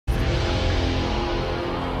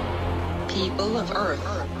People of Earth,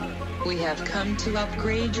 we have come to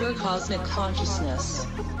upgrade your cosmic consciousness.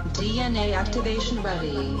 DNA activation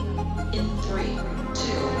ready. In 3, 2,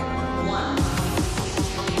 1.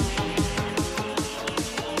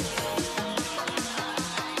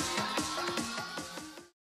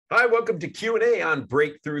 Hi, welcome to Q&A on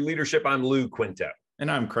Breakthrough Leadership. I'm Lou Quinto. And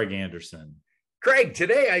I'm Craig Anderson. Craig,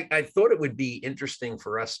 today I thought it would be interesting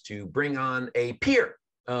for us to bring on a peer,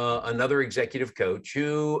 another executive coach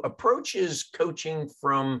who approaches coaching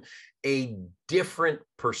from a different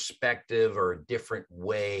perspective or a different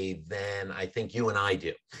way than I think you and I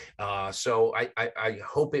do. So I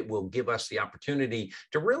hope it will give us the opportunity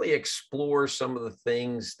to really explore some of the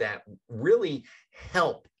things that really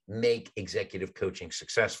help make executive coaching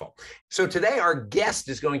successful. So today our guest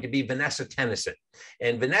is going to be Vanessa Tennyson.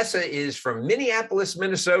 And Vanessa is from Minneapolis,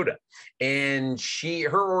 Minnesota. And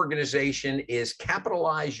her organization is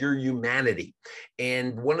Capitalize Your Humanity.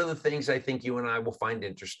 And one of the things I think you and I will find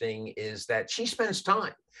interesting is that she spends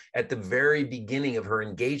time at the very beginning of her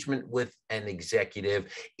engagement with an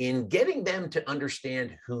executive in getting them to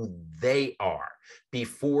understand who they are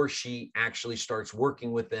before she actually starts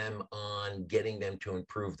working with them on getting them to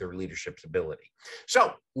improve their leadership ability.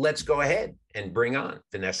 So let's go ahead and bring on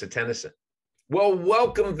Vanessa Tennyson. Well,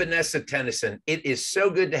 welcome, Vanessa Tennyson. It is so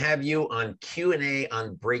good to have you on Q&A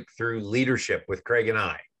on Breakthrough Leadership with Craig and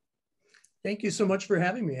I. Thank you so much for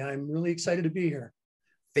having me. I'm really excited to be here.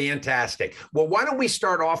 Fantastic. Well, why don't we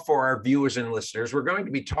start off for our viewers and listeners? We're going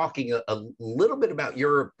to be talking a little bit about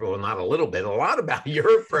not a little bit, a lot about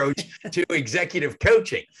your approach to executive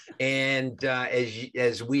coaching. And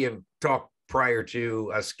as we have talked prior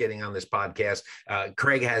to us getting on this podcast,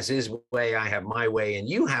 Craig has his way, I have my way, and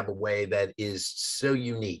you have a way that is so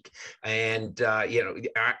unique. And,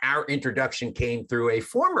 our introduction came through a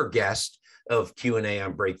former guest of Q&A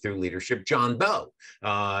on Breakthrough Leadership, John Bowe.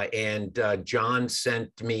 John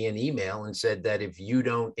sent me an email and said that if you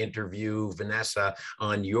don't interview Vanessa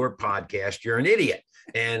on your podcast, you're an idiot.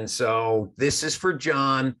 And so this is for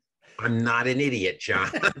John. I'm not an idiot,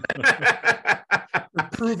 John. We're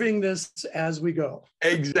proving this as we go.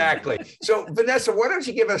 Exactly. So Vanessa, why don't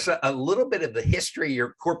you give us a little bit of the history,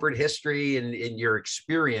 your corporate history and your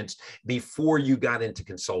experience before you got into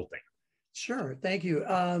consulting? Sure. Thank you.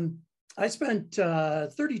 I spent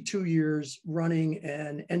 32 years running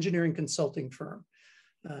an engineering consulting firm.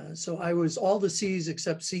 So I was all the C's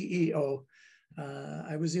except CEO.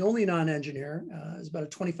 I was the only non-engineer. It was about a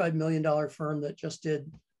 $25 million firm that just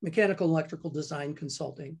did mechanical and electrical design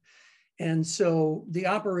consulting. And so the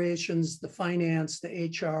operations, the finance,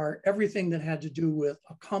 the HR, everything that had to do with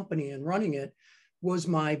a company and running it was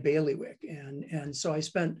my bailiwick. And so I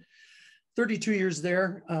spent 32 years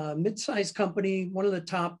there, mid-sized company, one of the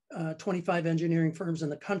top 25 engineering firms in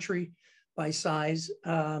the country by size.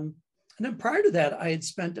 And then prior to that, I had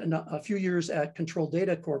spent a few years at Control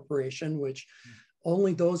Data Corporation, which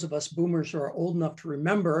only those of us boomers who are old enough to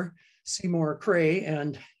remember Seymour Cray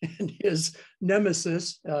and his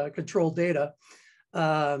nemesis, Control Data.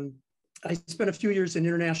 I spent a few years in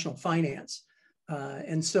international finance.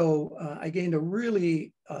 And so I gained a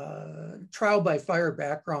really trial by fire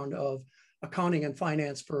background of accounting and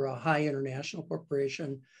finance for a high international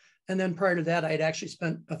corporation. And then prior to that, I had actually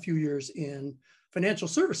spent a few years in financial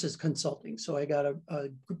services consulting. So I got a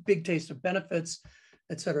big taste of benefits,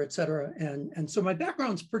 et cetera, et cetera. And so my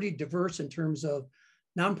background's pretty diverse in terms of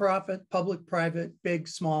nonprofit, public, private, big,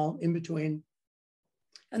 small, in between.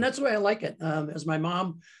 And that's the way I like it. As my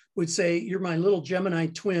mom would say, you're my little Gemini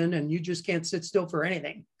twin and you just can't sit still for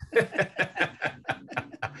anything.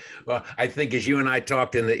 Well, I think as you and I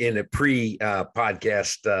talked in the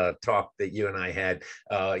pre-podcast talk that you and I had,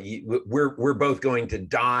 we're both going to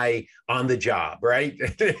die on the job, right?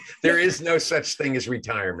 There is no such thing as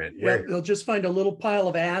retirement. Yeah, they'll just find a little pile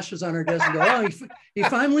of ashes on our desk and go, oh, he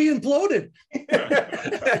finally imploded.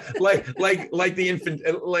 like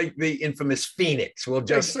the infamous Phoenix will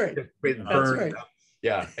just burn up.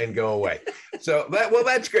 Yeah, and go away. So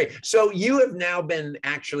that's great. So you have now been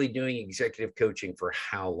actually doing executive coaching for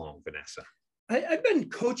how long, Vanessa? I've been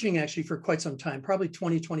coaching actually for quite some time, probably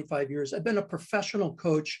 20, 25 years. I've been a professional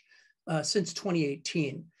coach since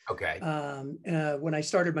 2018. Okay. When I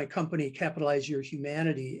started my company, Capitalize Your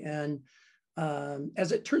Humanity. And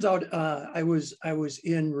as it turns out, I was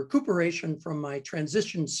in recuperation from my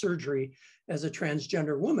transition surgery as a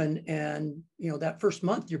transgender woman. And, that first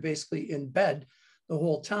month, you're basically in bed the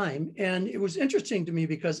whole time. And it was interesting to me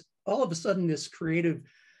because all of a sudden this creative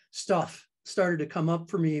stuff started to come up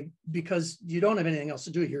for me because you don't have anything else to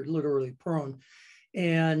do. You're literally prone.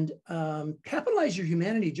 And Capitalize Your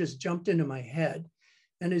Humanity just jumped into my head.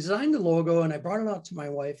 and I designed the logo, and I brought it out to my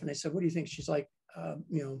wife, and I said, what do you think? She's like,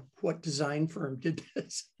 what design firm did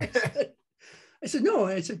this? I said, no.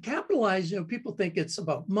 I said, capitalize. People think it's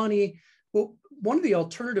about money. Well, one of the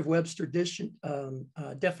alternative Webster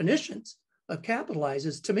definitions of capitalize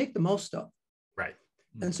is to make the most of. Right.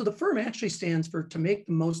 And so the firm actually stands for to make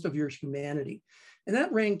the most of your humanity. And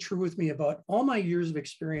that rang true with me about all my years of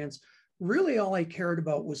experience. Really, all I cared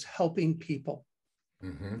about was helping people.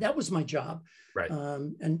 Mm-hmm. That was my job. Right.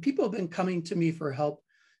 And people have been coming to me for help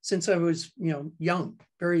since I was, young,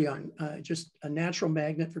 very young, just a natural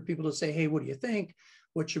magnet for people to say, hey, what do you think?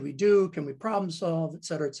 What should we do? Can we problem solve, et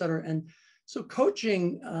cetera, et cetera. And so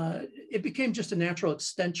coaching, it became just a natural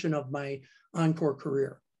extension of my Encore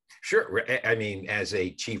career. Sure. I mean, as a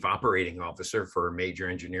chief operating officer for a major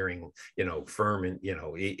engineering, firm, and,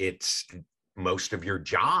 it's most of your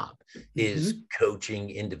job is coaching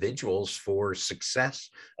individuals for success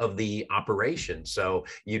of the operation. So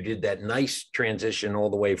you did that nice transition all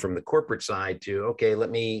the way from the corporate side to, okay,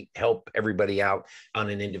 let me help everybody out on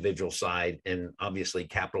an individual side, and obviously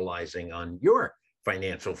capitalizing on your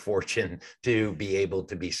financial fortune to be able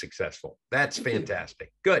to be successful. That's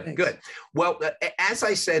fantastic. Good, Thanks. good. Well, as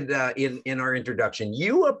I said in our introduction,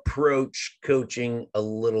 you approach coaching a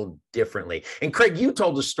little differently. And Craig, you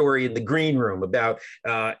told a story in the green room about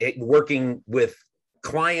working with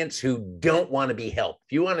clients who don't want to be helped.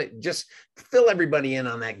 You want to just fill everybody in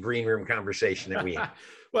on that green room conversation that we had.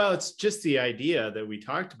 Well, it's just the idea that we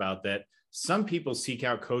talked about, that some people seek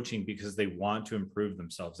out coaching because they want to improve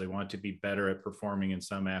themselves. They want to be better at performing in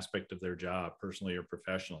some aspect of their job, personally or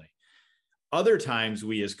professionally. Other times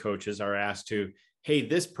we as coaches are asked to, hey,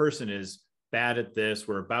 this person is bad at this.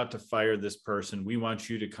 We're about to fire this person. We want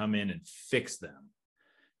you to come in and fix them.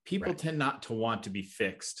 People tend not to want to be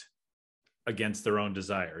fixed against their own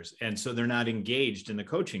desires. And so they're not engaged in the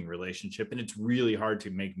coaching relationship, and it's really hard to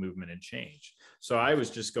make movement and change. So I was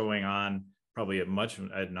just going on probably ad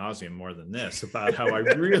nauseum more than this about how I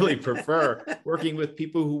really prefer working with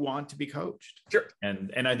people who want to be coached. Sure.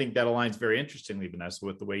 And I think that aligns very interestingly, Vanessa,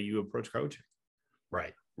 with the way you approach coaching.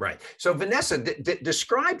 Right, right. So Vanessa,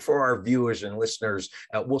 describe for our viewers and listeners,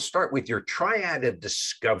 we'll start with your triad of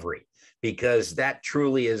discovery, because that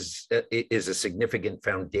truly is a significant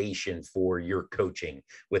foundation for your coaching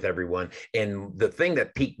with everyone. And the thing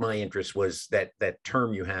that piqued my interest was that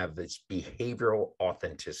term you have, is behavioral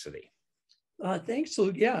authenticity. Thanks,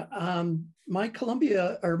 Luke. Yeah, my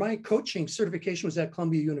coaching certification was at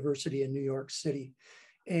Columbia University in New York City,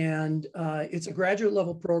 and it's a graduate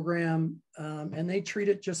level program, and they treat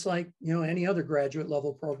it just like any other graduate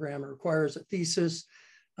level program. It requires a thesis,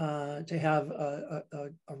 to have a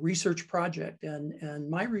research project, and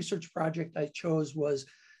my research project I chose was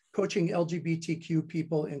coaching LGBTQ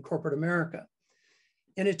people in corporate America,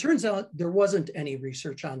 and it turns out there wasn't any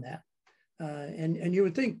research on that. And you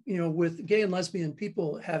would think, with gay and lesbian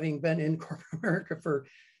people having been in corporate America for,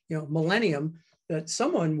 millennium, that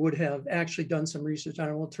someone would have actually done some research on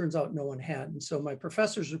it. Well, it turns out no one had. And so my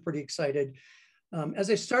professors were pretty excited. As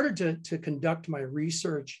I started to conduct my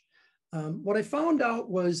research, what I found out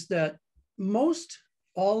was that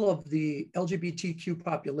all of the LGBTQ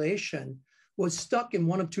population was stuck in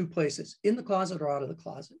one of two places, in the closet or out of the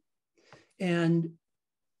closet. And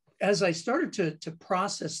as I started to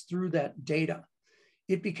process through that data,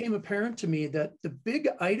 it became apparent to me that the big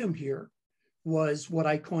item here was what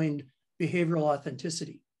I coined behavioral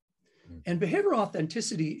authenticity. And behavioral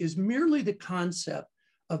authenticity is merely the concept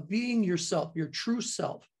of being yourself, your true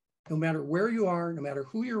self, no matter where you are, no matter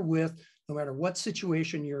who you're with, no matter what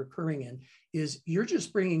situation you're occurring in, is you're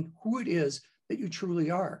just bringing who it is that you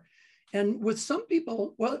truly are. And with some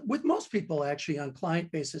people, well, with most people actually on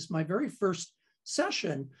client basis, my very first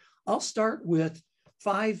session, I'll start with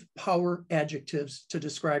 5 power adjectives to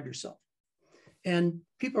describe yourself. And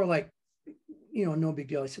people are like, no big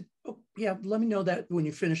deal. I said, oh, yeah, let me know that when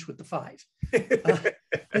you finish with the 5.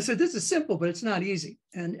 I said, this is simple, but it's not easy.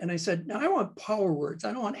 And I said, no, I want power words.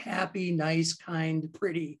 I don't want happy, nice, kind,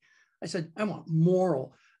 pretty. I said, I want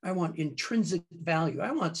moral. I want intrinsic value.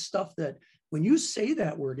 I want stuff that when you say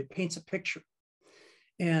that word, it paints a picture.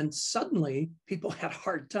 And suddenly people had a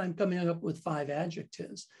hard time coming up with 5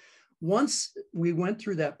 adjectives. Once we went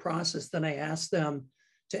through that process, then I asked them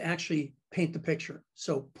to actually paint the picture.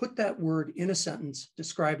 So put that word in a sentence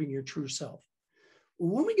describing your true self.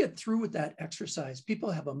 When we get through with that exercise, people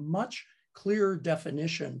have a much clearer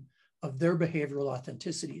definition of their behavioral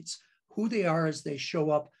authenticity. It's who they are as they show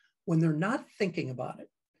up when they're not thinking about it,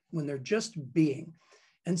 when they're just being.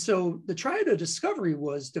 And so the triad of discovery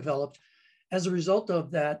was developed as a result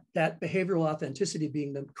of that behavioral authenticity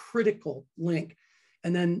being the critical link.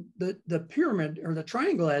 And then the pyramid or the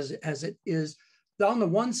triangle as it is down the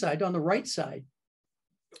one side, down the right side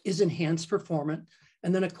is enhanced performance.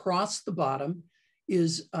 And then across the bottom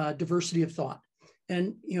is diversity of thought.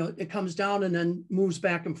 And, it comes down and then moves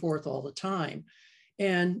back and forth all the time.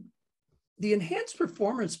 And the enhanced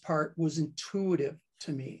performance part was intuitive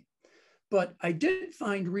to me. But I did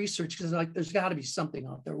find research because there's got to be something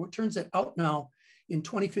out there. What turns it out now in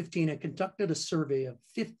 2015, I conducted a survey of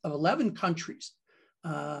 11 countries,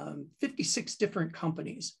 56 different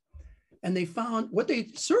companies. And they found what they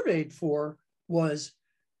surveyed for was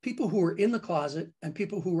people who were in the closet and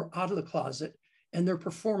people who were out of the closet and their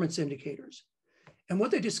performance indicators. And what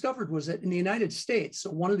they discovered was that in the United States,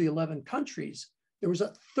 so one of the 11 countries, there was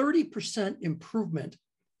a 30% improvement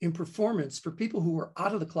in performance for people who were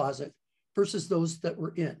out of the closet versus those that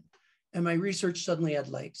were in. And my research suddenly had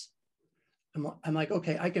legs. I'm like,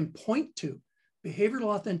 okay, I can point to behavioral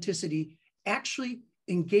authenticity actually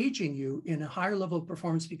engaging you in a higher level of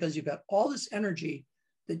performance because you've got all this energy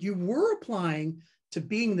that you were applying to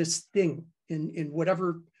being this thing in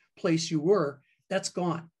whatever place you were. That's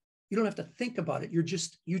gone. You don't have to think about it. You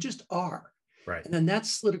just are. Right. And then that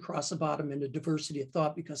slid across the bottom into diversity of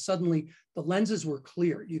thought because suddenly the lenses were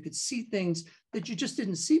clear. You could see things that you just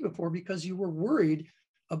didn't see before because you were worried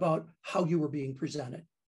about how you were being presented.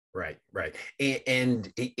 Right, right.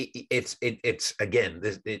 And it's again,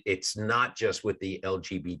 it's not just with the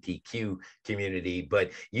LGBTQ community,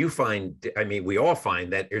 but you find, I mean, we all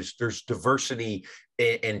find that there's diversity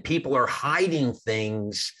and people are hiding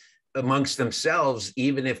things amongst themselves,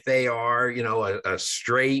 even if they are, a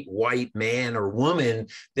straight white man or woman,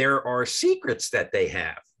 there are secrets that they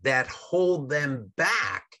have that hold them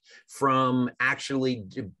back from actually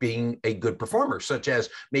being a good performer, such as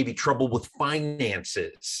maybe trouble with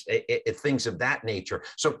finances, things of that nature.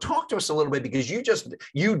 So talk to us a little bit, because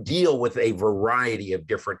you deal with a variety of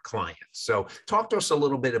different clients. So talk to us a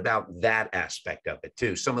little bit about that aspect of it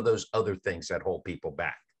too, some of those other things that hold people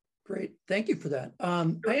back. Great. Thank you for that.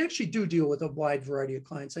 I actually do deal with a wide variety of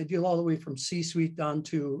clients. I deal all the way from C-suite down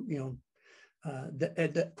to,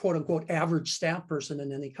 the quote unquote average staff person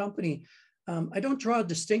in any company. I don't draw a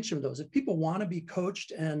distinction with those. If people want to be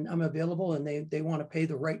coached and I'm available and they want to pay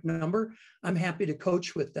the right number, I'm happy to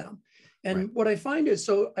coach with them. And right. What I find is,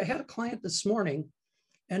 so I had a client this morning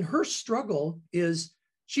and her struggle is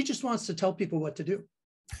she just wants to tell people what to do.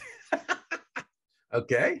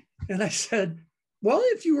 Okay. And I said, well,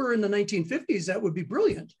 if you were in the 1950s, that would be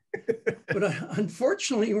brilliant. But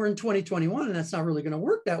unfortunately, we're in 2021 and that's not really going to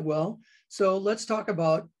work that well. So let's talk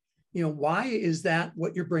about, why is that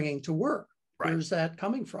what you're bringing to work? Right. Where's that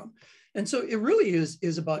coming from? And so it really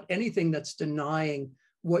is about anything that's denying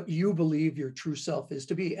what you believe your true self is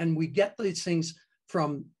to be. And we get these things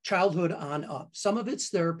from childhood on up. Some of it's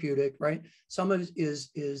therapeutic, right? Some of it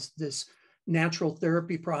is this natural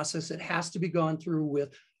therapy process that has to be gone through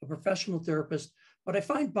with a professional therapist. But I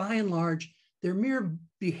find by and large, they're mere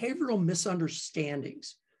behavioral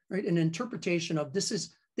misunderstandings, right? An interpretation of this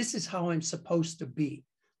is how I'm supposed to be,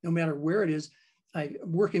 no matter where it is. I'm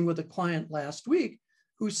working with a client last week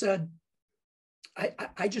who said,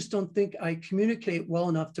 I just don't think I communicate well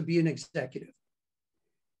enough to be an executive.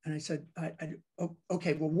 And I said,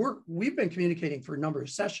 okay, well, we've been communicating for a number of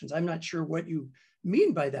sessions. I'm not sure what you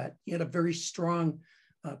mean by that. He had a very strong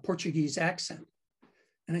Portuguese accent.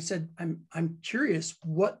 And I said, I'm curious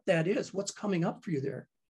what that is. What's coming up for you there?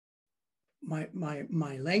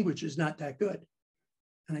 My language is not that good.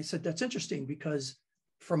 And I said, that's interesting because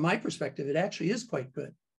from my perspective, it actually is quite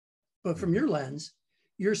good. But from your lens,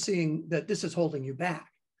 you're seeing that this is holding you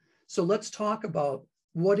back. So let's talk about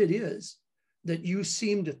what it is that you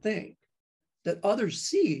seem to think that others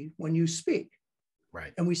see when you speak.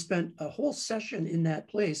 Right. And we spent a whole session in that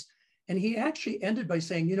place. And he actually ended by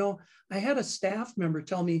saying, I had a staff member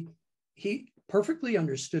tell me he perfectly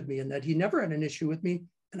understood me and that he never had an issue with me.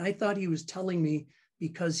 And I thought he was telling me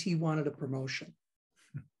because he wanted a promotion.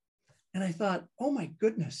 And I thought, oh my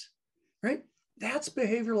goodness, right? That's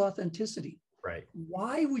behavioral authenticity. Right.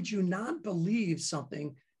 Why would you not believe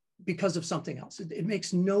something because of something else? It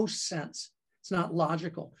makes no sense. It's not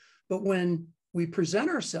logical. But when we present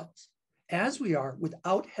ourselves as we are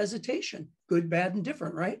without hesitation, good, bad, and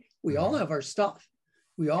different, right? We all have our stuff.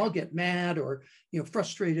 We all get mad or,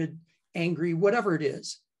 frustrated, angry, whatever it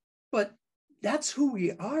is. But that's who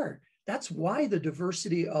we are. That's why the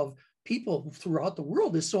diversity of people throughout the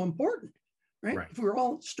world is so important, right? If we're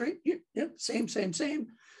all straight, same.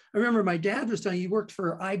 I remember my dad was telling me he worked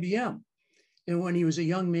for IBM and when he was a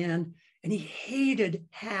young man and he hated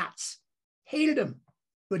hats, hated them,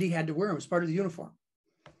 but he had to wear them as part of the uniform.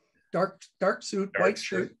 Dark suit, white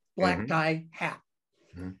shirt, black tie, hat.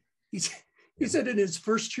 Mhm. He said in his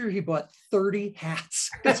first year, he bought 30 hats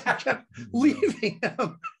because he kept leaving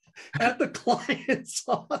them at the client's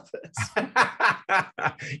office.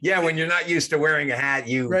 Yeah, when you're not used to wearing a hat,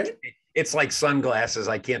 Right? it's like sunglasses.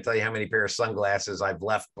 I can't tell you how many pair of sunglasses I've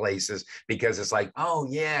left places because it's like, oh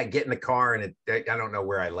yeah, get in the car and I don't know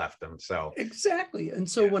where I left them. So Exactly. And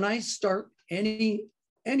so when I start any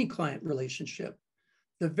client relationship,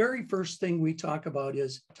 the very first thing we talk about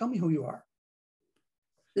is, tell me who you are.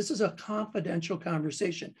 This is a confidential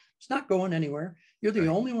conversation. It's not going anywhere. You're the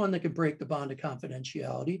only one that can break the bond of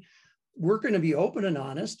confidentiality. We're going to be open and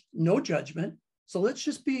honest, no judgment. So let's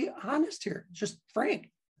just be honest here, just frank.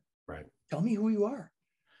 Right. Tell me who you are.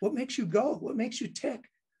 What makes you go? What makes you tick?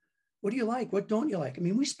 What do you like? What don't you like? I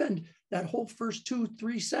mean, we spend that whole first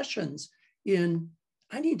 2-3 sessions in,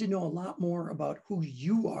 I need to know a lot more about who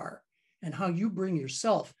you are and how you bring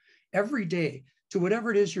yourself every day to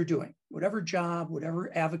whatever it is you're doing, whatever job,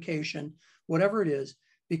 whatever avocation, whatever it is,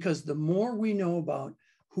 because the more we know about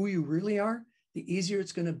who you really are, the easier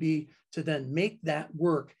it's going to be to then make that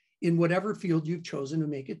work in whatever field you've chosen to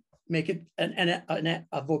make it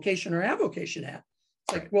a vocation or avocation at.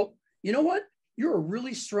 It's like, well, you know what? You're a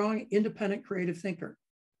really strong, independent, creative thinker.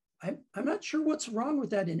 I'm not sure what's wrong with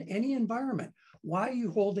that in any environment. Why are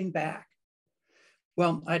you holding back?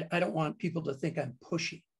 Well, I don't want people to think I'm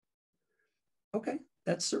pushy. Okay,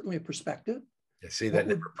 that's certainly a perspective. You see, What that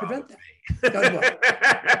would never prevent bothers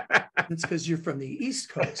that? me. It's because you're from the East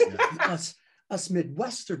Coast. Us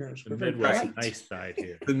Midwesterners. The Midwest, nice side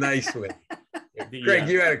here. The nice one. Greg,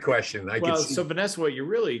 you had a question. So Vanessa, what you're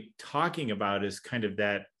really talking about is kind of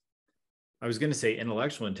that, I was going to say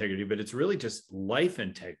intellectual integrity, but it's really just life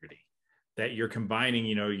integrity that you're combining,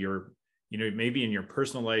 maybe in your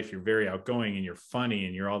personal life, you're very outgoing and you're funny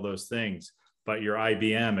and you're all those things, but you're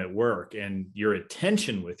IBM at work and your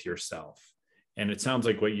attention with yourself. And it sounds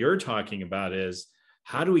like what you're talking about is,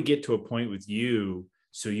 how do we get to a point with you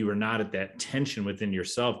so you are not at that tension within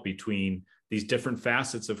yourself between these different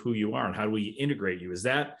facets of who you are, and how do we integrate you? Is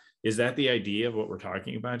that the idea of what we're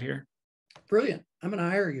talking about here? Brilliant. I'm going to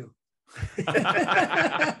hire you.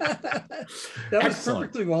 That was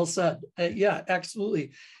perfectly well said. Yeah,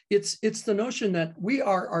 absolutely. It's the notion that we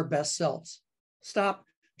are our best selves. Stop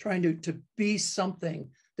trying to be something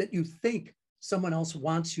that you think someone else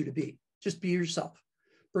wants you to be. Just be yourself.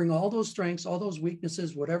 Bring all those strengths, all those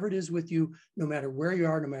weaknesses, whatever it is with you, no matter where you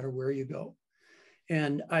are, no matter where you go.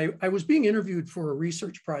 And I was being interviewed for a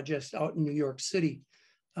research project out in New York City,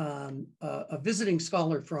 a visiting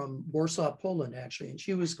scholar from Warsaw, Poland, actually, and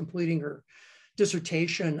she was completing her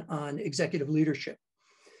dissertation on executive leadership.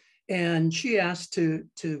 And she asked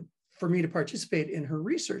for me to participate in her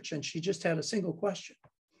research, and she just had a single question.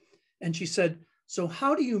 And she said, so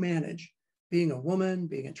how do you manage being a woman,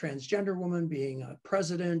 being a transgender woman, being a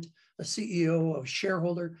president, a CEO, a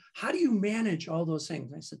shareholder? How do you manage all those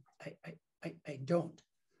things? And I said, I don't.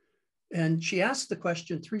 And she asked the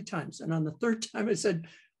question 3 times. And on the 3rd time, I said,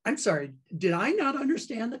 I'm sorry, did I not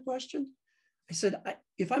understand the question? I said,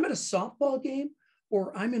 if I'm at a softball game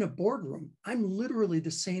or I'm in a boardroom, I'm literally the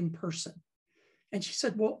same person. And she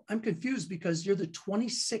said, well, I'm confused because you're the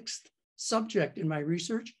 26th subject in my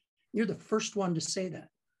research. You're the first one to say that.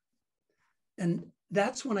 And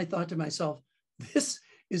that's when I thought to myself, this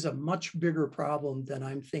is a much bigger problem than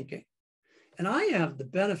I'm thinking. And I have the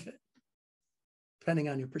benefit, depending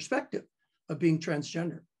on your perspective, of being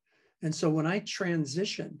transgender. And so when I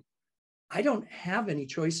transition, I don't have any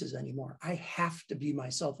choices anymore. I have to be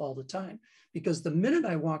myself all the time, because the minute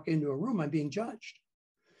I walk into a room, I'm being judged.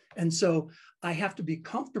 And so I have to be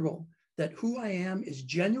comfortable that who I am is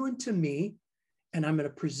genuine to me, and I'm going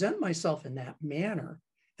to present myself in that manner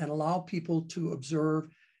and allow people to observe,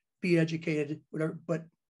 be educated, whatever. But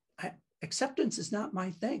acceptance is not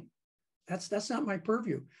my thing. That's not my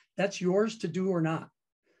purview. That's yours to do or not.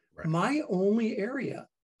 Right. My only area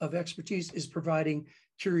of expertise is providing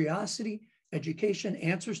curiosity, education,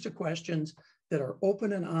 answers to questions that are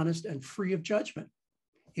open and honest and free of judgment.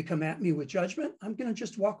 You come at me with judgment, I'm going to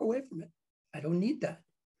just walk away from it. I don't need that.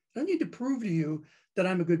 I don't need to prove to you that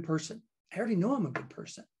I'm a good person. I already know I'm a good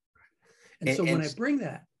person. And so when I bring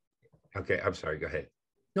that. Okay, I'm sorry, go ahead.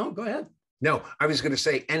 No, go ahead. No, I was going to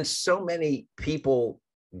say, and so many people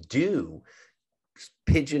do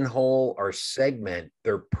pigeonhole or segment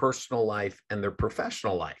their personal life and their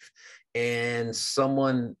professional life. And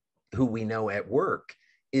someone who we know at work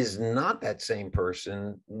is not that same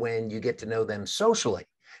person when you get to know them socially.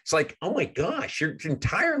 It's like, oh my gosh, you're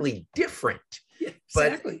entirely different. Yeah,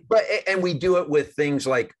 exactly. And we do it with things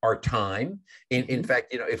like our time. In fact,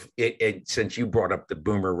 if since you brought up the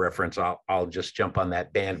boomer reference, I'll just jump on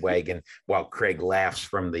that bandwagon while Craig laughs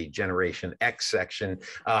from the Generation X section.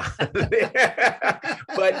 But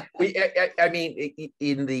I mean,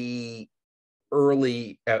 in the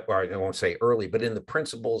early, or I won't say early, but in the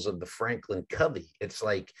principles of the Franklin Covey, it's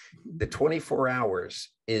like the 24 hours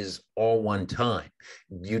is all one time.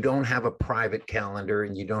 You don't have a private calendar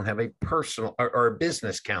and you don't have a personal or a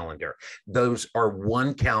business calendar. Those are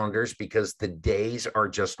one calendars because the days are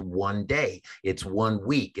just one day. It's 1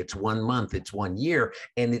 week, it's 1 month, it's 1 year,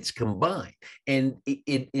 and it's combined. And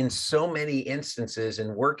in so many instances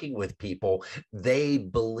in working with people, they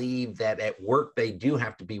believe that at work they do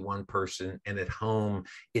have to be one person, and at home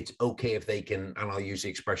it's okay if they can, and I'll use the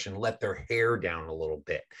expression, let their hair down a little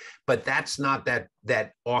bit. But that's not that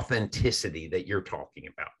authenticity that you're talking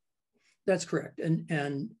about. That's correct.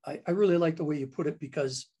 And I really like the way you put it,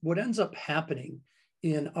 because what ends up happening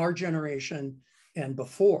in our generation and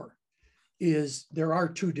before is there are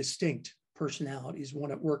two distinct personalities,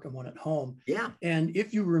 one at work and one at home. Yeah. And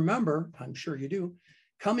if you remember, I'm sure you do,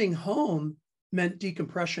 coming home meant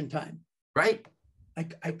decompression time. Right.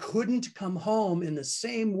 I couldn't come home in the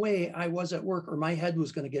same way I was at work, or my head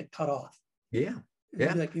was going to get cut off. Yeah.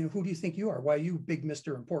 Yeah. Like, who do you think you are? Why are you big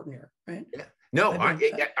Mr. Important here? Right. Yeah. No, I'll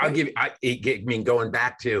give you, I mean, going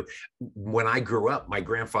back to when I grew up, my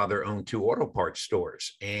grandfather owned 2 auto parts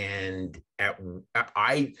stores, and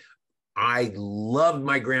I loved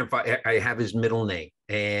my grandfather. I have his middle name.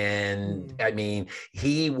 And I mean,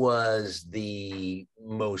 he was the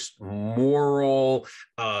most moral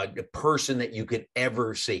person that you could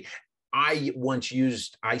ever see. I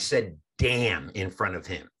said damn in front of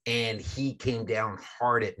him, and he came down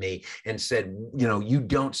hard at me and said, you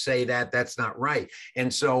don't say that, that's not right.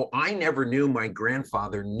 And so I never knew my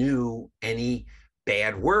grandfather knew any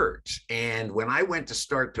bad words. And when I went to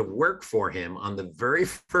start to work for him, on the very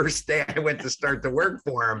first day I went to start to work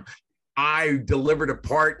for him, I delivered a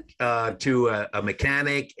part to a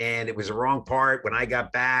mechanic, and it was the wrong part. When I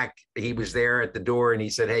got back, he was there at the door, and he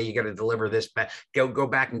said, "Hey, you got to deliver this back. Go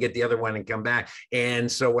back and get the other one and come back."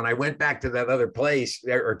 And so when I went back to that other place,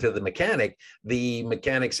 or to the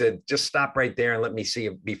mechanic said, "Just stop right there and let me see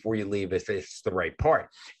it before you leave if it's the right part."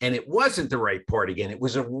 And it wasn't the right part again. It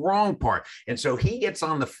was a wrong part. And so he gets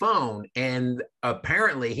on the phone, and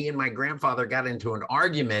apparently he and my grandfather got into an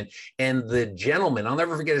argument, and the gentleman, I'll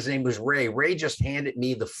never forget his name, was Ray. Ray just handed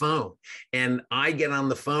me the phone, and I get on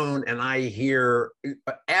the phone and I hear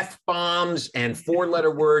F-bombs and 4-letter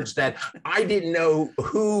words that I didn't know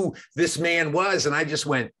who this man was. And I just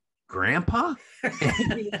went, "Grandpa?"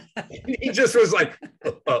 And he just was like,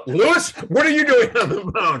 "Lewis, what are you doing on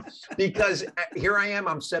the phone?" Because here I am,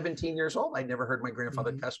 I'm 17 years old. I never heard my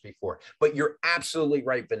grandfather cuss before. But you're absolutely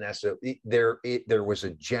right, Vanessa. There was a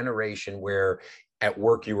generation where at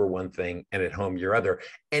work you were one thing and at home you're other.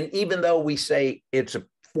 And even though we say it's a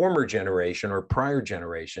former generation or prior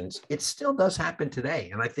generations, it still does happen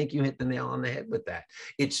today. And I think you hit the nail on the head with that.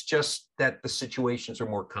 It's just that the situations are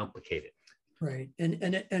more complicated. Right.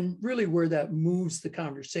 And really where that moves the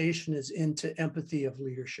conversation is into empathy of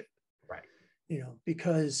leadership. Right.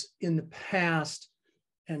 Because in the past,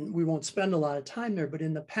 and we won't spend a lot of time there, but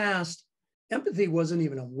in the past, empathy wasn't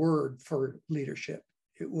even a word for leadership.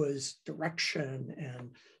 It was direction,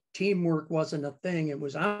 and teamwork wasn't a thing. It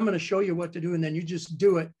was, I'm going to show you what to do, and then you just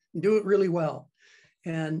do it and do it really well.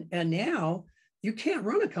 And now you can't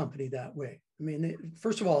run a company that way. I mean,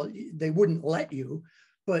 first of all, they wouldn't let you.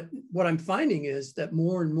 But what I'm finding is that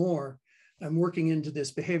more and more I'm working into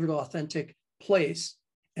this behavioral authentic place.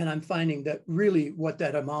 And I'm finding that really what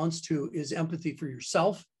that amounts to is empathy for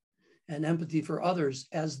yourself and empathy for others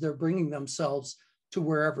as they're bringing themselves to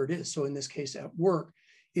wherever it is. So in this case, at work,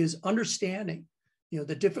 is understanding,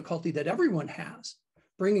 the difficulty that everyone has,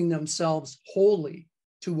 bringing themselves wholly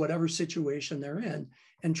to whatever situation they're in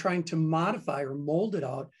and trying to modify or mold it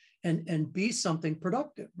out and be something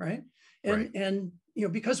productive, right? And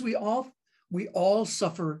because we all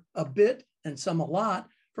suffer a bit and some a lot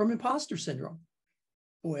from imposter syndrome.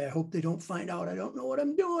 Boy, I hope they don't find out I don't know what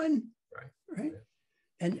I'm doing. Right.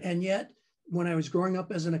 And yet, when I was growing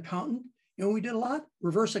up as an accountant, we did a lot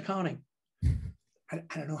reverse accounting. I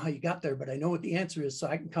don't know how you got there, but I know what the answer is, so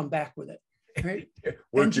I can come back with it. Right?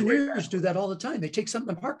 Engineers do that all the time. They take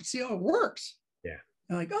something apart to see how it works. Yeah.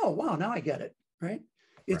 And like, oh wow, now I get it. Right?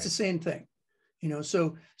 It's the same thing.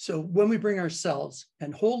 So when we bring ourselves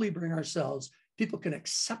and wholly bring ourselves, people can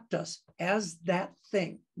accept us as that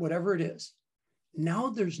thing, whatever it is. Now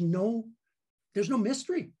there's no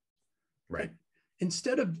mystery. Right.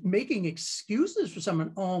 instead of making excuses for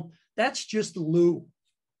someone, oh, that's just Lou,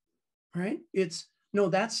 right? It's, no,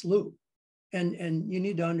 that's Lou. And you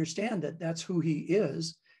need to understand that that's who he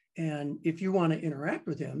is. And if you want to interact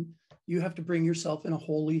with him, you have to bring yourself in a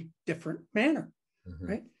wholly different manner,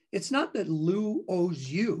 right? It's not that Lou owes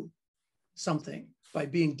you something by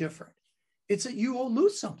being different. It's that you owe Lou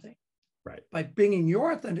something, right? By bringing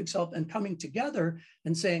your authentic self and coming together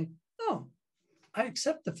and saying, oh, I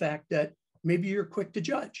accept the fact that maybe you're quick to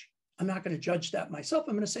judge. I'm not going to judge that myself.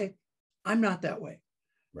 I'm going to say, I'm not that way.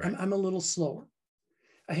 Right. I'm a little slower.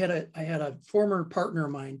 I had a former partner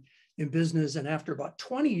of mine in business, and after about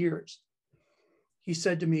 20 years, he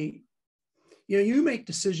said to me, you know, you make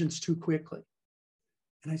decisions too quickly.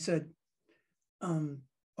 And I said,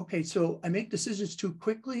 okay, so I make decisions too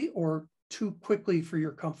quickly or too quickly for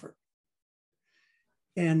your comfort?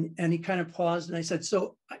 And he kind of paused, and I said,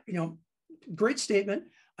 so, you know, great statement.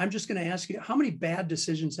 I'm just going to ask you, how many bad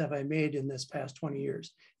decisions have I made in this past 20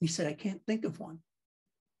 years? And he said, I can't think of one.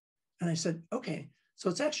 And I said, okay, so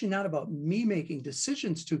it's actually not about me making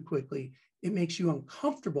decisions too quickly. It makes you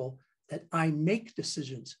uncomfortable that I make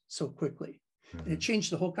decisions so quickly. And it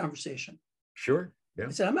changed the whole conversation. Sure. Yeah. I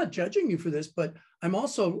said, I'm not judging you for this, but I'm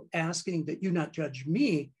also asking that you not judge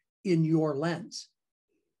me in your lens,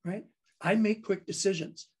 right? I make quick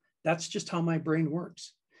decisions. That's just how my brain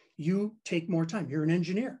works. You take more time. You're an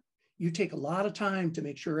engineer. You take a lot of time to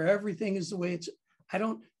make sure everything is the way it's,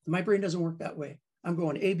 my brain doesn't work that way. I'm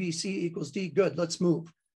going A, B, C equals D. Good. Let's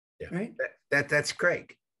move. Yeah. Right. That's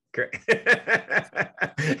Craig. It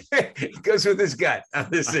goes with his gut on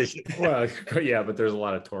this issue. Well, yeah, but there's a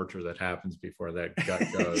lot of torture that happens before that gut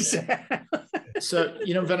goes. So,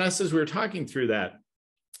 you know, Vanessa, as we were talking through that,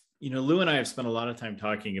 you know, Lou and I have spent a lot of time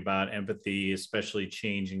talking about empathy, especially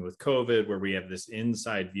changing with COVID, where we have this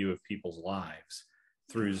inside view of people's lives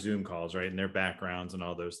through Zoom calls, right? And their backgrounds and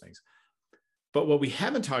all those things. But what we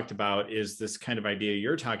haven't talked about is this kind of idea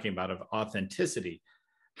you're talking about of authenticity.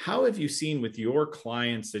 How have you seen with your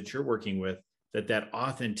clients that you're working with that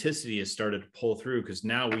authenticity has started to pull through? Because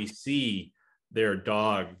now we see their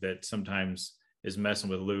dog that sometimes is messing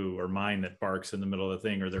with Lou, or mine that barks in the middle of the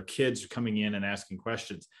thing, or their kids coming in and asking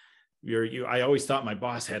questions. I always thought my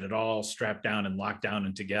boss had it all strapped down and locked down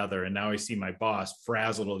and together. And now I see my boss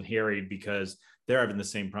frazzled and harried because they're having the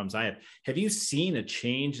same problems I have. Have you seen a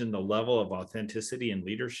change in the level of authenticity and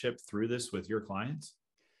leadership through this with your clients?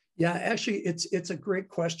 Yeah, actually, it's a great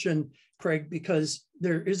question, Craig, because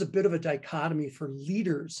there is a bit of a dichotomy for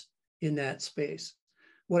leaders in that space.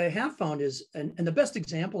 What I have found is, and the best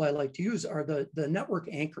example I like to use are the network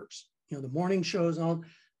anchors, you know, the morning shows and all.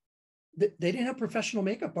 They didn't have professional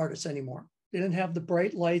makeup artists anymore. They didn't have the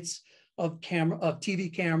bright lights of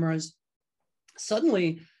TV cameras.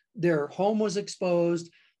 Suddenly, their home was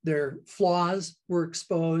exposed, their flaws were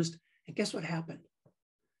exposed, and guess what happened?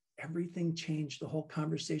 Everything changed. The whole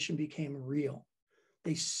conversation became real.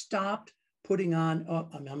 They stopped putting on, oh,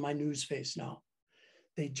 I'm on my news face now.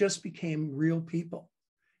 They just became real people.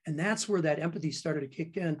 And that's where that empathy started to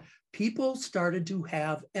kick in. People started to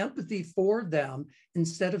have empathy for them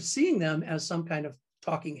instead of seeing them as some kind of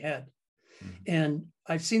talking head. And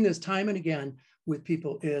I've seen this time and again with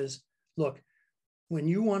people is, look, when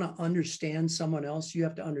you want to understand someone else, you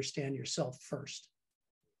have to understand yourself first.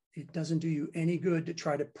 It doesn't do you any good to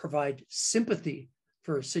try to provide sympathy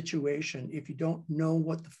for a situation if you don't know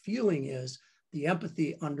what the feeling is, the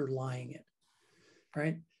empathy underlying it,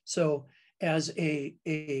 right? So as a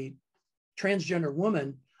transgender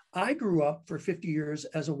woman, I grew up for 50 years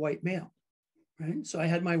as a white male, right? So I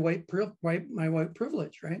had my white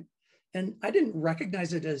privilege, right? And I didn't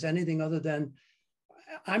recognize it as anything other than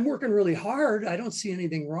I'm working really hard. I don't see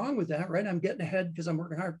anything wrong with that, right? I'm getting ahead because I'm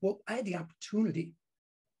working hard. Well, I had the opportunity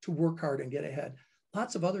to work hard and get ahead.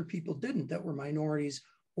 Lots of other people didn't that were minorities,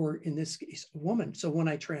 or in this case, a woman. So when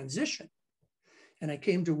I transitioned and I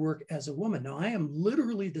came to work as a woman, now I am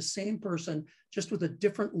literally the same person, just with a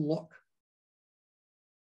different look.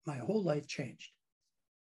 My whole life changed.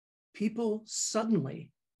 People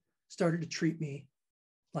suddenly started to treat me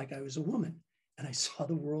like I was a woman, and I saw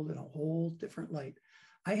the world in a whole different light.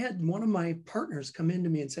 I had one of my partners come into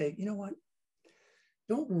me and say, you know what?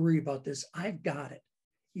 Don't worry about this. I've got it.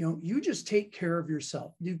 You know, you just take care of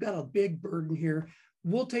yourself. You've got a big burden here.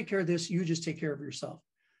 We'll take care of this. You just take care of yourself.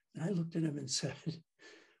 And I looked at him and said,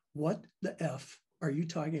 what the F are you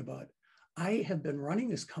talking about? I have been running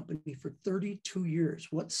this company for 32 years.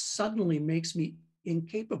 What suddenly makes me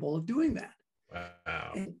incapable of doing that?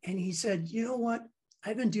 Wow. And he said, you know what?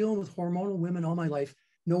 I've been dealing with hormonal women all my life.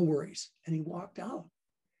 No worries. And he walked out.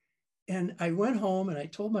 And I went home and I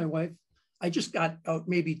told my wife, I just got out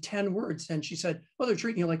maybe 10 words. And she said, "Oh, they're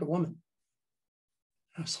treating you like a woman."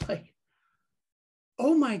 I was like,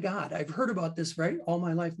 oh my God, I've heard about this, right? All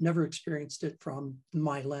my life, never experienced it from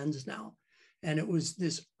my lens now. And it was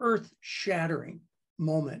this earth shattering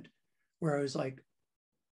moment where I was like,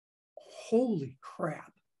 holy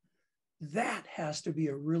crap, that has to be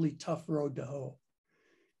a really tough road to hoe.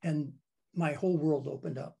 And my whole world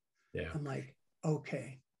opened up. Yeah. I'm like,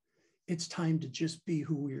 okay, it's time to just be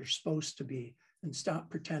who we're supposed to be and stop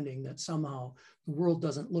pretending that somehow the world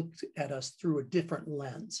doesn't look at us through a different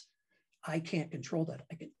lens. I can't control that.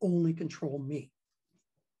 I can only control me.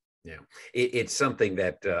 Yeah, it's something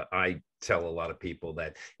that I tell a lot of people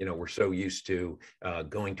that, we're so used to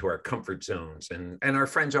going to our comfort zones, and our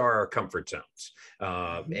friends are our comfort zones.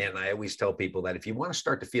 And I always tell people that if you want to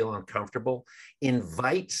start to feel uncomfortable,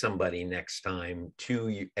 invite somebody next time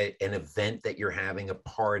to an event that you're having, a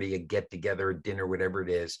party, a get together, a dinner, whatever it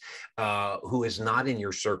is, who is not in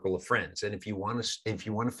your circle of friends. And if you want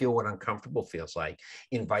to feel what uncomfortable feels like,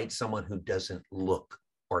 invite someone who doesn't look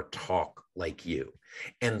or talk like you,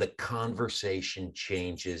 and the conversation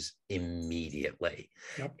changes immediately.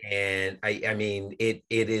 Yep. And I mean,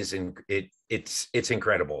 it's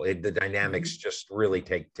incredible. The dynamics just really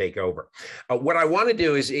take over. What I want to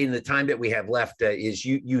do is, in the time that we have left, is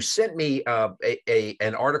you sent me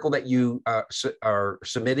an article that you are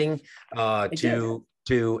submitting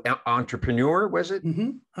to Entrepreneur, was it?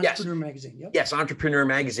 Entrepreneur Magazine. Yep. Yes, Entrepreneur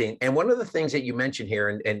Magazine. And one of the things that you mentioned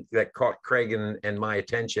here, and that caught Craig and my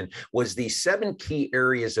attention, was the 7 key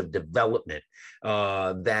areas of development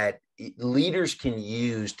that leaders can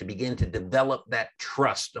use to begin to develop that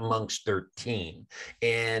trust amongst their team.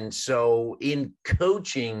 And so in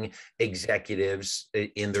coaching executives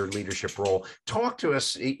in their leadership role, talk to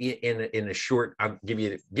us in a short, I'll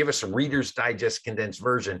give us a Reader's Digest condensed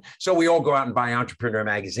version, so we all go out and buy Entrepreneur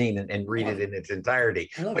Magazine and read it in its entirety.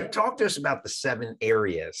 But talk to us about the 7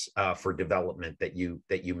 areas for development that you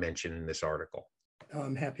mentioned in this article. Oh,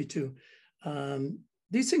 I'm happy to.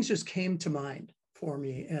 These things just came to mind for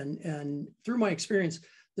me. And through my experience,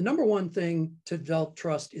 the number one thing to develop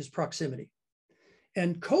trust is proximity.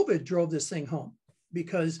 And COVID drove this thing home,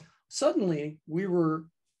 because suddenly we were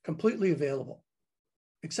completely available,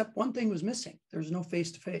 except one thing was missing. There's no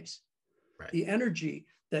face-to-face. Right. The energy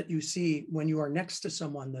that you see when you are next to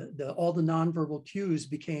someone, all the nonverbal cues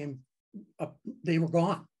they were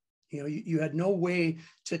gone. You had no way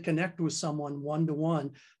to connect with someone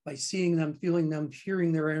one-to-one by seeing them, feeling them,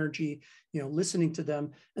 hearing their energy, listening to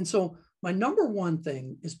them. And so my number one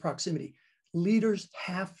thing is proximity. Leaders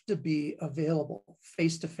have to be available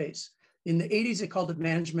face-to-face. In the 80s, they called it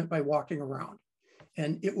management by walking around.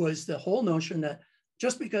 And it was the whole notion that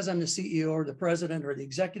just because I'm the CEO or the president or the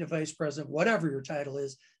executive vice president, whatever your title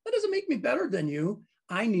is, that doesn't make me better than you.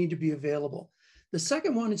 I need to be available. The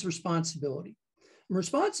second one is responsibility.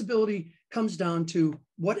 Responsibility comes down to,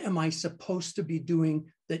 what am I supposed to be doing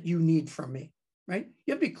that you need from me, right?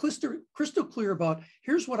 You have to be crystal clear about,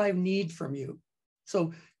 here's what I need from you.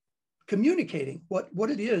 So communicating what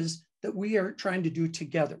it is that we are trying to do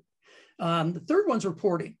together. The third one's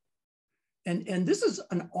reporting. And this is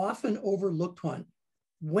an often overlooked one.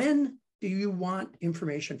 When do you want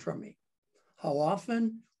information from me? How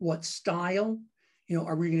often? What style?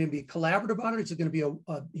 Are we going to be collaborative about it? Is it going to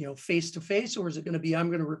be a face-to-face, or is it going to be, I'm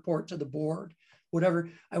going to report to the board, whatever?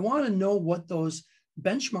 I want to know what those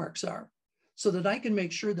benchmarks are, so that I can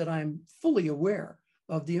make sure that I'm fully aware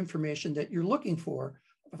of the information that you're looking for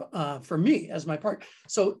me as my partner.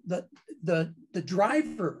 So the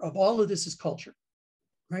driver of all of this is culture,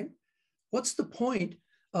 right? What's the point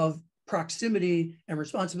of proximity and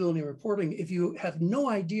responsibility and reporting if you have no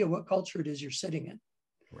idea what culture it is you're sitting in?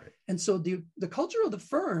 Right. And so the culture of the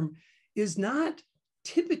firm is not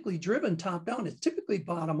typically driven top down. It's typically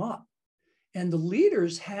bottom up. And the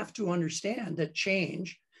leaders have to understand that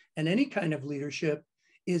change and any kind of leadership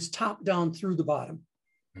is top down through the bottom.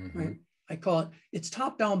 Right? I call it's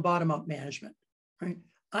top down, bottom up management. Right?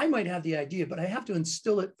 I might have the idea, but I have to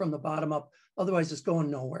instill it from the bottom up. Otherwise, it's going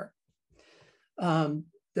nowhere.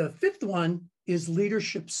 The fifth one is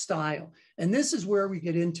leadership style. And this is where we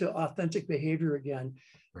get into authentic behavior again.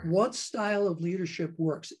 Right. What style of leadership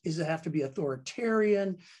works? Does it have to be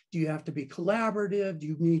authoritarian? Do you have to be collaborative? Do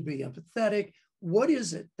you need to be empathetic? What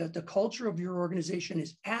is it that the culture of your organization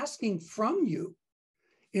is asking from you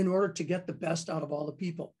in order to get the best out of all the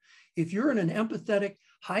people? If you're in an empathetic,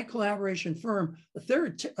 high collaboration firm,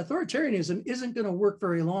 authoritarianism isn't going to work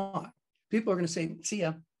very long. People are going to say, see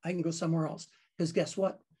ya, I can go somewhere else. Because guess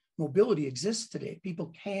what? Mobility exists today.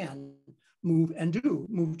 People can move and do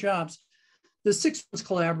move jobs. The sixth is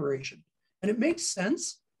collaboration. And it makes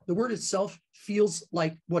sense the word itself feels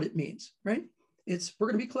like what it means, right?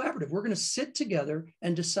 We're going to be collaborative. We're going to sit together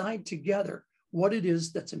and decide together what it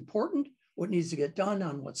is that's important, what needs to get done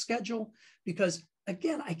on what schedule, because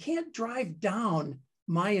again, I can't drive down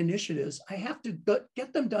my initiatives. I have to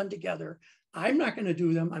get them done together. I'm not going to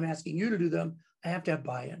do them. I'm asking you to do them. I have to have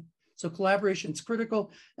buy-in. So collaboration is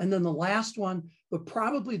critical. And then the last one, but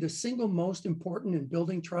probably the single most important in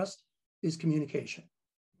building trust, is communication.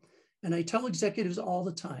 And I tell executives all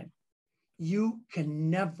the time, you can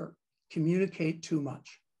never communicate too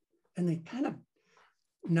much. And they kind of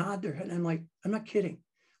nod their head. And I'm like, I'm not kidding.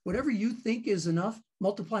 Whatever you think is enough,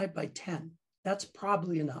 multiply it by 10. That's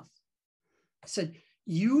probably enough. I said,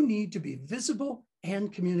 you need to be visible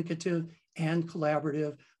and communicative and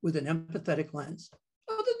collaborative with an empathetic lens.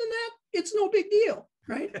 Other than that, it's no big deal,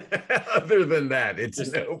 right? Other than that, it's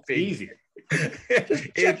Just no big easy.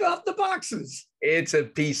 Just check off the boxes. It's a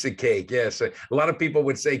piece of cake. Yes. A lot of people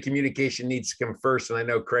would say communication needs to come first. And I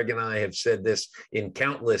know Craig and I have said this in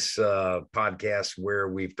countless podcasts where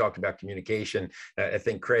we've talked about communication. I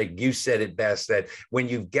think, Craig, you said it best, that when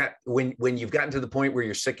you've gotten to the point where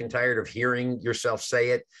you're sick and tired of hearing yourself say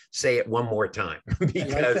it one more time,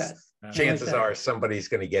 because chances are somebody's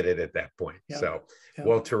going to get it at that point. Yep. So,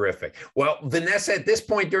 well, terrific. Well, Vanessa, at this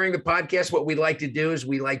point during the podcast, what we like to do is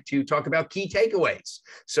we like to talk about key takeaways.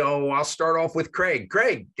 So I'll start off with Craig.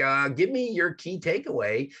 Craig, give me your key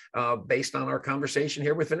takeaway based on our conversation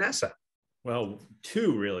here with Vanessa. Well,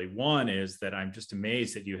 two really. One is that I'm just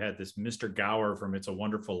amazed that you had this Mr. Gower from It's a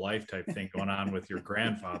Wonderful Life type thing going on with your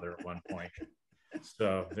grandfather at one point.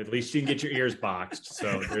 So at least you can get your ears boxed.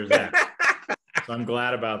 So there's that. So I'm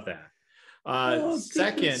glad about that.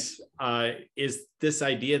 Second is this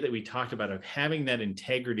idea that we talked about of having that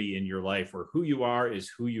integrity in your life, where who you are is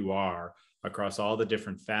who you are across all the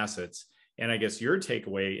different facets. And I guess your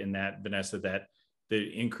takeaway in that, Vanessa, that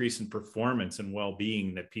the increase in performance and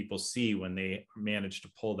well-being that people see when they manage to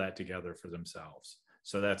pull that together for themselves.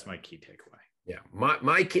 So that's my key takeaway. Yeah,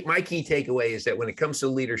 my key takeaway is that when it comes to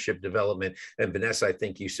leadership development, and Vanessa, I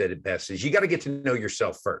think you said it best, is you got to get to know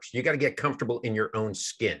yourself first. You got to get comfortable in your own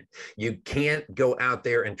skin. You can't go out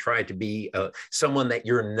there and try to be someone that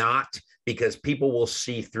you're not, because people will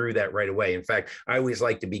see through that right away. In fact, I always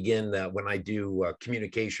like to begin when I do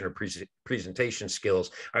communication or presentation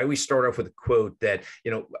skills, I always start off with a quote that,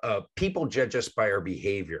 people judge us by our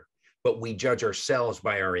behavior, but we judge ourselves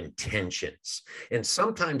by our intentions. And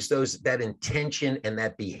sometimes that intention and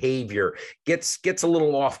that behavior gets a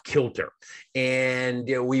little off kilter. And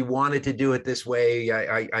we wanted to do it this way.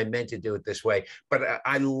 I meant to do it this way. But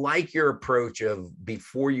I like your approach of,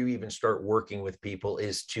 before you even start working with people,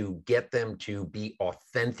 is to get them to be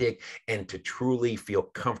authentic and to truly feel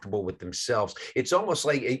comfortable with themselves. It's almost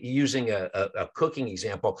like, using a cooking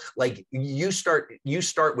example, like you start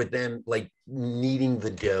with them like kneading the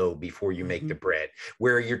dough before you make the bread,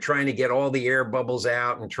 where you're trying to get all the air bubbles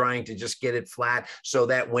out and trying to just get it flat, so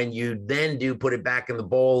that when you then do put it back in the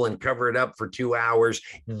bowl and cover it up for 2 hours,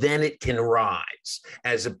 then it can rise,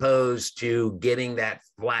 as opposed to getting that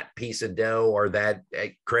flat piece of dough, or that,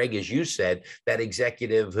 Craig, as you said, that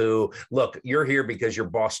executive who, look, you're here because your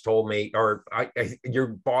boss told me, or your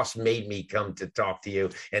boss made me come to talk to you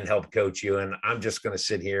and help coach you, and I'm just going to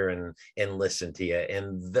sit here and listen to you.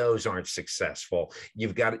 And those aren't successful.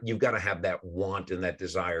 You've got to have that want and that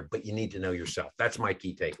desire, but you need to know yourself. That's my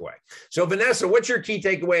key takeaway. So, Vanessa, what's your key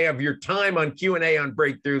takeaway of your time on Q&A on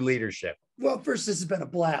Breakthrough Leadership? Well, first, this has been a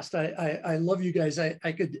blast. I love you guys.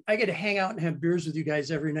 I could hang out and have beers with you guys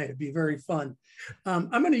every night. It'd be very fun. I'm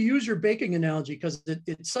going to use your baking analogy, because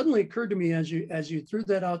it suddenly occurred to me as you threw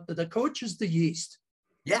that out, that the coach is the yeast.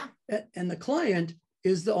 Yeah. And the client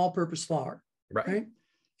is the all-purpose flour. Right.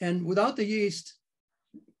 And without the yeast,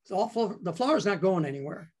 the flour is not going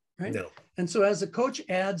anywhere. Right. No. And so as the coach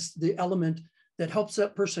adds the element that helps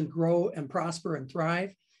that person grow and prosper and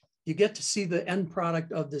thrive, you get to see the end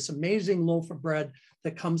product of this amazing loaf of bread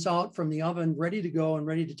that comes out from the oven, ready to go and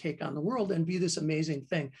ready to take on the world and be this amazing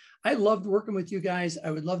thing. I loved working with you guys.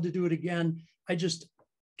 I would love to do it again. I just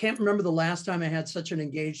can't remember the last time I had such an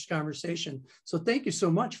engaged conversation. So thank you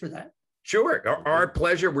so much for that. Sure. Our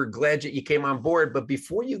pleasure. We're glad that you came on board. But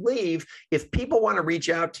before you leave, if people want to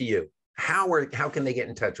reach out to you, how can they get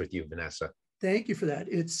in touch with you, Vanessa? Thank you for that.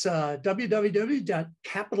 It's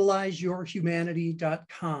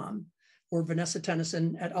www.capitalizeyourhumanity.com or Vanessa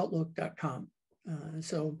Tennyson at outlook.com.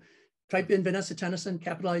 So type in Vanessa Tennyson,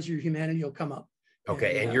 capitalize your humanity, you'll come up.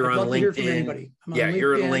 Okay. And you're on LinkedIn. Yeah,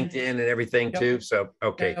 you're on LinkedIn and everything too. So,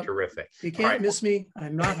 okay, terrific. You can't miss me.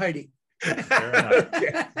 I'm not hiding. Fair enough.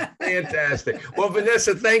 Fantastic. Well,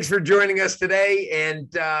 Vanessa, thanks for joining us today. And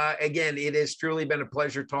again, it has truly been a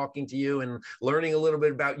pleasure talking to you and learning a little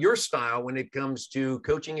bit about your style when it comes to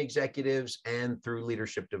coaching executives and through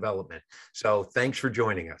leadership development. So thanks for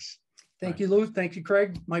joining us. Thank you, Lou. Thank you,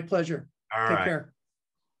 Craig. My pleasure. Take care.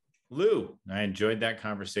 Lou, I enjoyed that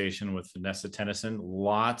conversation with Vanessa Tennyson.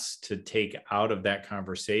 Lots to take out of that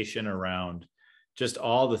conversation around just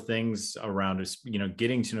all the things around us,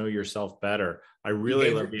 getting to know yourself better. I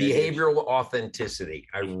really love behavioral authenticity.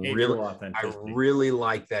 I really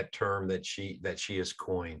like that term that she has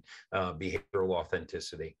coined, behavioral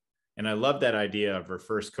authenticity. And I love that idea of her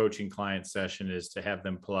first coaching client session is to have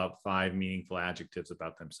them pull out 5 meaningful adjectives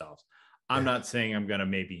about themselves. I'm not saying I'm going to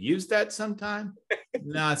maybe use that sometime.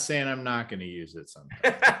 Not saying I'm not going to use it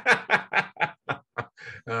sometime.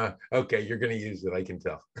 Okay, you're going to use it. I can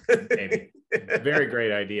tell. Maybe. Very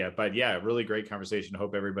great idea. But yeah, really great conversation.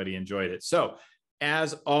 Hope everybody enjoyed it. So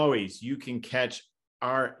as always, you can catch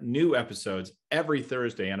our new episodes every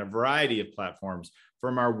Thursday on a variety of platforms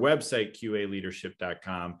from our website,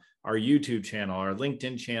 qaleadership.com, our YouTube channel, our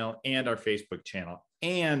LinkedIn channel, and our Facebook channel,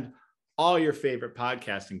 and all your favorite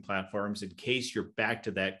podcasting platforms in case you're back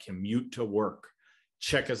to that commute to work.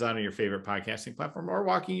 Check us out on your favorite podcasting platform or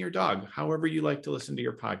walking your dog, however you like to listen to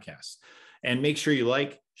your podcasts. And make sure you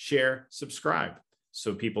like, share, subscribe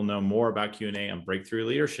so people know more about Q&A on Breakthrough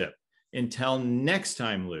Leadership. Until next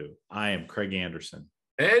time, Lou, I am Craig Anderson.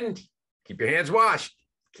 And keep your hands washed.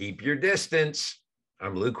 Keep your distance.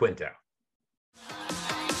 I'm Lou Quinto.